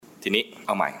ทีนี้เอ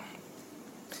าใหม่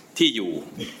ที่อยู่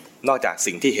นอกจาก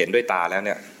สิ่งที่เห็นด้วยตาแล้วเ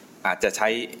นี่ยอาจจะใช้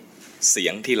เสีย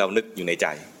งที่เรานึกอยู่ในใจ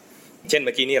เช่นเ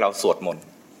มื่อกี้นี้เราสวดมน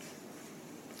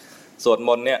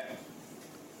ต์เนี่ย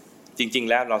จริงๆ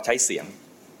แล้วเราใช้เสีย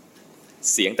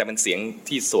งแต่เป็นเสียง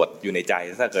ที่สวดอยู่ในใจ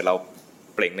ถ้าเกิดเรา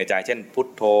เปล่งในใจเช่นพุท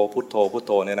โธพุทโธพุทโ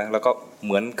ธเนี่ยนะแล้วก็เ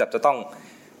หมือนกับจะต้อง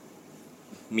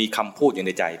มีคำพูดอยู่ใ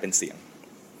นใจเป็นเ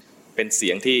สี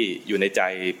ยงที่อยู่ในใจ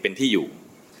เป็นที่อยู่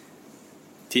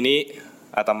ทีนี้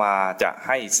อาตมาจะใ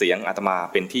ห้เสียงอาตมา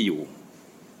เป็นที่อยู่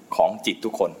ของจิตทุ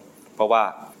กคนเพราะว่า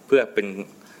เพื่อเป็น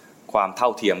ความเท่า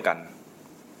เทียมกัน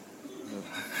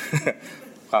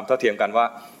ความเท่าเทียมกันว่า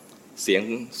เสี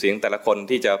ยงแต่ละคน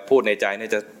ที่จะพูดในใจเนี่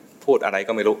ยจะพูดอะไร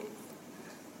ก็ไม่รู้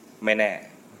ไม่แน่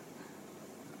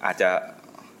อาจ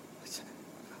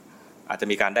จะ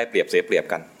มีการได้เปรียบเสียเปรียบ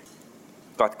กัน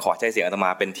ก็ขอใช้เสียงอาตมา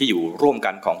เป็นที่อยู่ร่วม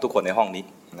กันของทุกคนในห้องนี้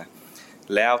นะ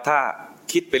แล้วถ้า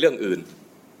คิดไปเรื่องอื่น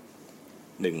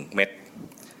1 เม็ด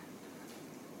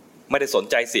ไม่ได้สน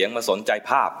ใจเสียงมาสนใจ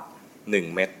ภาพ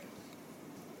1 เม็ด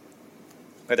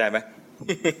เข้าใจไหม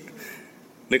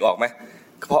นึกออกไหม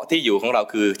เพราะที่อยู่ของเรา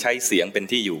คือใช้เสียงเป็น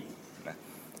ที่อยู่นะ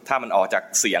ถ้ามันออกจาก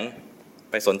เสียง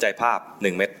ไปสนใจภาพ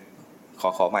1 เม็ดข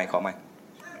อไม่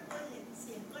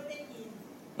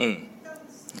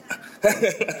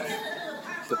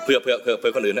เพื่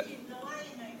อคนอื่นนะ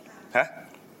ฮะ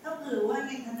ถ้าถือว่าใ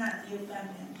นขณะเดียวกัน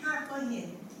เนี่ยภาพก็เห็น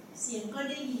เสียงก็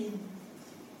ได้ยิน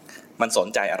มันสน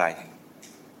ใจอะไร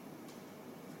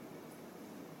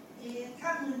ถ้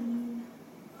ามัน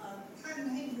ท่าน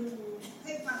ให้ดูใ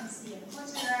ห้ฟังเสียงเพราะ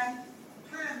ฉะนั้น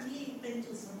ภาพนี้เป็น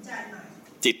จุดสนใจใหม่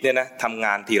จิตเนี่ยนะทำง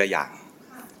านทีละอย่าง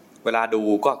เวลาดู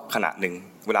ก็ขณะหนึ่ง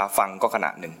เวลาฟังก็ขณะ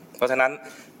หนึ่งเพราะฉะนั้น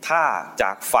ถ้าจ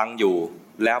ากฟังอยู่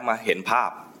แล้วมาเห็นภา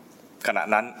พขณะ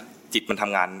นั้นจิตมันท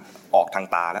ำงานออกทาง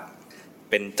ตาแล้ว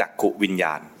เป็นจักขุวิญญ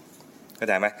าณเข้า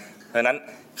ใจไหมเพราะฉะนั้น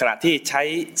ขณะที่ใช้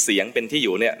เสียงเป็นที่อ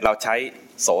ยู่เนี่ยเราใช้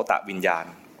โสตวิญญา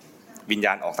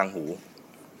ณออกทางหู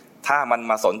ถ้ามัน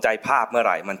มาสนใจภาพเมื่อไ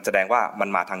หร่มันแสดงว่ามัน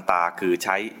มาทางตาคือใ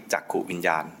ช้จักขุวิญญ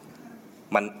าณ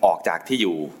มันออกจากที่อ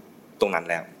ยู่ตรงนั้น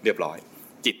แล้วเรียบร้อย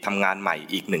จิตทำงานใหม่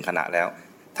อีก1 ขณะแล้ว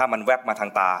ถ้ามันแวบมาทา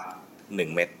งตา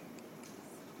1 เม็ด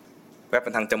แวบม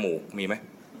าทางจมูกมีไหม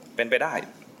เป็นไปได้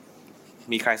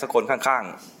มีใครสักคนข้าง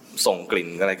ๆส่งกลิ่น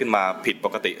อะไรขึ้นมาผิดป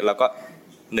กติแล้วก็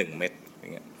1 เม็ดอย่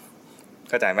างเงี้ย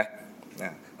เข้าใจไหม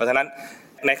เพราะฉะนั้น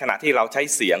ในขณะที่เราใช้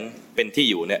เสียงเป็นที่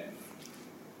อยู่เนี่ย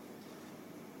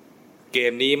เก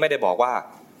มนี้ไม่ได้บอกว่า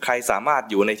ใครสามารถ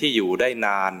อยู่ในที่อยู่ได้น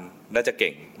านและจะเ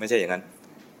ก่งไม่ใช่อย่างนั้น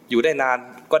อยู่ได้นาน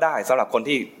ก็ได้สำหรับคน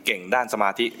ที่เก่งด้านสม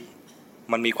าธิ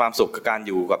มันมีความสุขกับการอ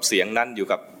ยู่กับเสียงนั้นอยู่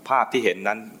กับภาพที่เห็น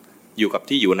นั้นอยู่กับ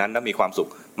ที่อยู่นั้นแล้วมีความสุข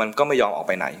มันก็ไม่ยอมออกไ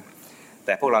ปไหนแ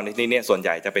ต่พวกเราในที่นี้ส่วนให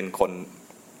ญ่จะเป็นคน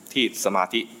ที่สมา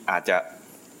ธิอาจจะ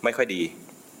ไม่ค่อยดี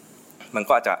มัน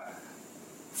ก็อาจจะ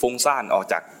ฟุ้งซ่านออก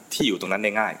จากที่อยู่ตรงนั้นไ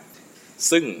ด้ง่าย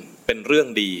ซึ่งเป็นเรื่อง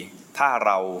ดีถ้าเ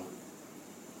รา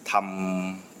ท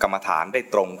ำกรรมฐานได้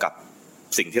ตรงกับ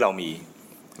สิ่งที่เรา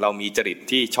มีจริต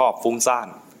ที่ชอบฟุ้งซ่าน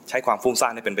ใช้ความฟุ้งซ่า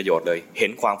นให้เป็นประโยชน์เลยเห็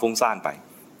นความฟุ้งซ่านไป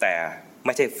แต่ไ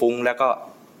ม่ใช่ฟุ้งแล้วก็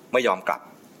ไม่ยอมกลับ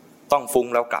ต้องฟุ้ง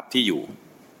แล้วกลับที่อยู่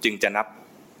จึงจะนับ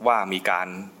ว่ามีการ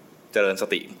เจริญส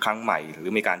ติครั้งใหม่หรื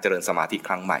อมีการเจริญสมาธิค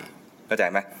รั้งใหม่เข้าใจ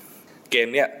ไหมเกม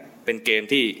เนี้ยเป็นเกม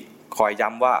ที่คอยย้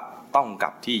ำว่าต้องก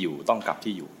ลับที่อยู่ต้องกลับ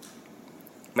ที่อยู่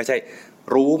ไม่ใช่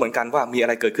รู้เหมือนกันว่ามีอะ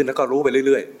ไรเกิดขึ้นแล้วก็รู้ไป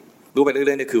เรื่อย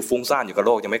ๆนี่คือฟุ้งซ่านอยู่กับโ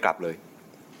ลกยังไม่กลับเลย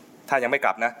ถ้ายังไม่ก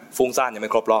ลับนะฟุ้งซ่านยังไ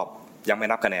ม่ครบรอบยังไม่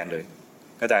นับคะแนนเลย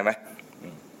เข้าใจไหม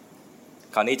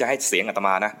คราวนี้จะให้เสียงอาตม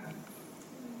านะ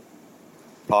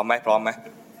พร้อมไหม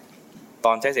ต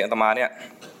อนใช้เสียงอาตมาเนี่ย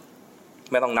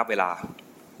ไม่ต้องนับเวลา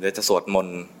เดี๋ยวจะสวดมน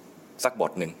ต์สักบ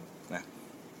ทหนึ่งนะ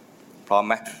พร้อมไ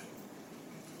หม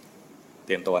เต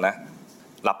รียมตัวนะ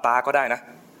หลับตาก็ได้นะ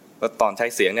แล้วตอนใช้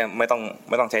เสียงเนี่ยไม่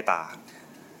ต้องใช้ตา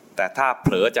แต่ถ้าเผ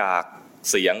ลอจาก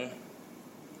เสียง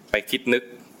ไปคิดนึก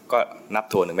ก็นับ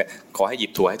ถั่ว1 เม็ดขอให้หยิ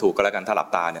บถั่วให้ถูกก็แล้วกันถ้าหลับ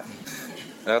ตาเนี่ย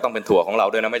แล้วก็ต้องเป็นถั่วของเรา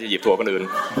ด้วยนะไม่จะหยิบถั่วคนอื่น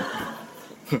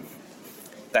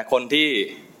แต่คนที่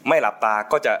ไม่หลับตา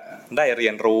ก็จะได้เรี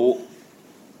ยนรู้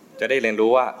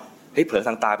ว่าเฮ้ยเผลอท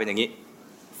างตาเป็นอย่างนี้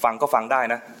ฟังก็ฟังได้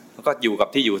นะแล้วก็อยู่กับ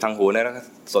ที่อยู่ทางหูนะแล้ว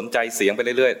สนใจเสียงไป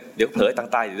เรื่อยๆเดี๋ยวเผลอทาง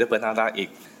ตาเดี๋ยวเผลอทางตาอีก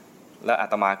แล้วอา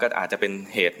ตมาก็อาจจะเป็น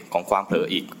เหตุของความเผลอ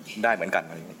อีกได้เหมือนกัน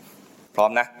พร้อม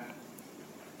นะ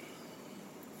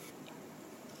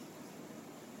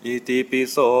อิติปิ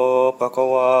โสภะคะ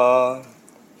วา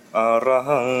อะระ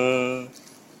หัง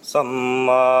สัมม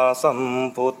าสัม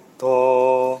พุทโธ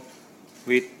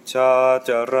วิชชาจ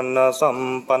รณะสัม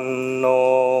ปันโน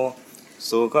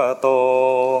สุขโต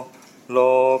โล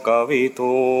กวิ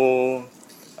ทู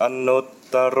อนุต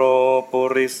ตโรปุ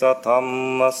ริสธรร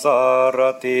มสาร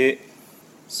ถิ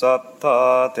สัทธา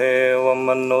เทวม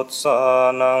นุษสา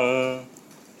นัง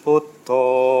พุทโธ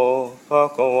ภ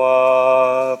ควา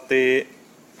ติ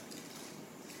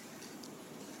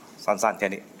สั้นๆแค่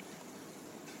นี้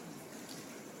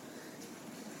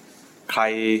ใคร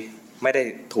ไม่ได้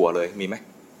ถั่วเลยมีไหม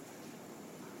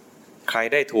ใคร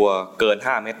ได้ถั่วเกิน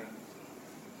5 เม็ด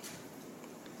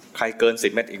ใครเกิน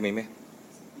10 เม็ดอีกมีไหม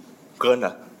เกินเหร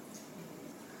อ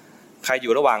ใครอ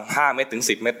ยู่ระหว่าง5 เม็ดถึง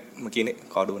10 เม็ดเมื่อกี้นี้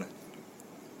ขอดูหน่อย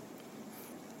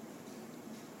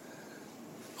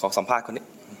ขอสัมภาษณ์คนนี้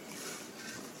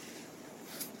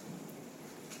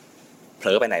เผล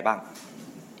อไปไหนบ้าง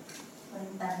มัน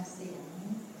ตามเสียง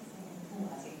หั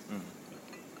ว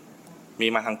มี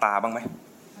มาทางตาบ้างไหม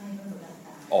ไม่ก็ดูทางต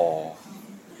าอ๋อ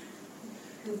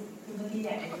คือเมื่อกี้อย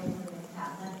ากจะลงมือถา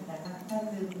มท่านแต่ท่าน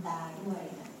ลืมตาด้วย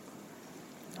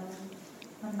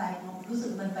มันไปรู้สึ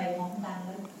กมันไปพร้อมกันแ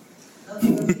ล้ว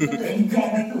ตัวเองแยก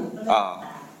ไม่ถูกก็เลยตา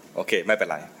โอเคไม่เป็น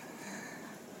ไร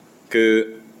คือ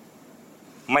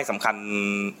ไม่สำคัญ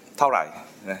เท่าไหร่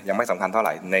นะยังไม่สำคัญเท่าไห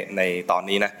ร่ในตอน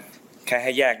นี้นะแค่ใ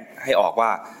ห้แยกให้ออกว่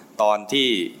าตอนที่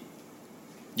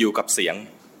อยู่กับเสียง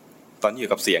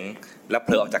แล้วเผ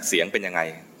ลอออกจากเสียงเป็นยังไง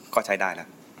ก็ใช้ได้แล้ว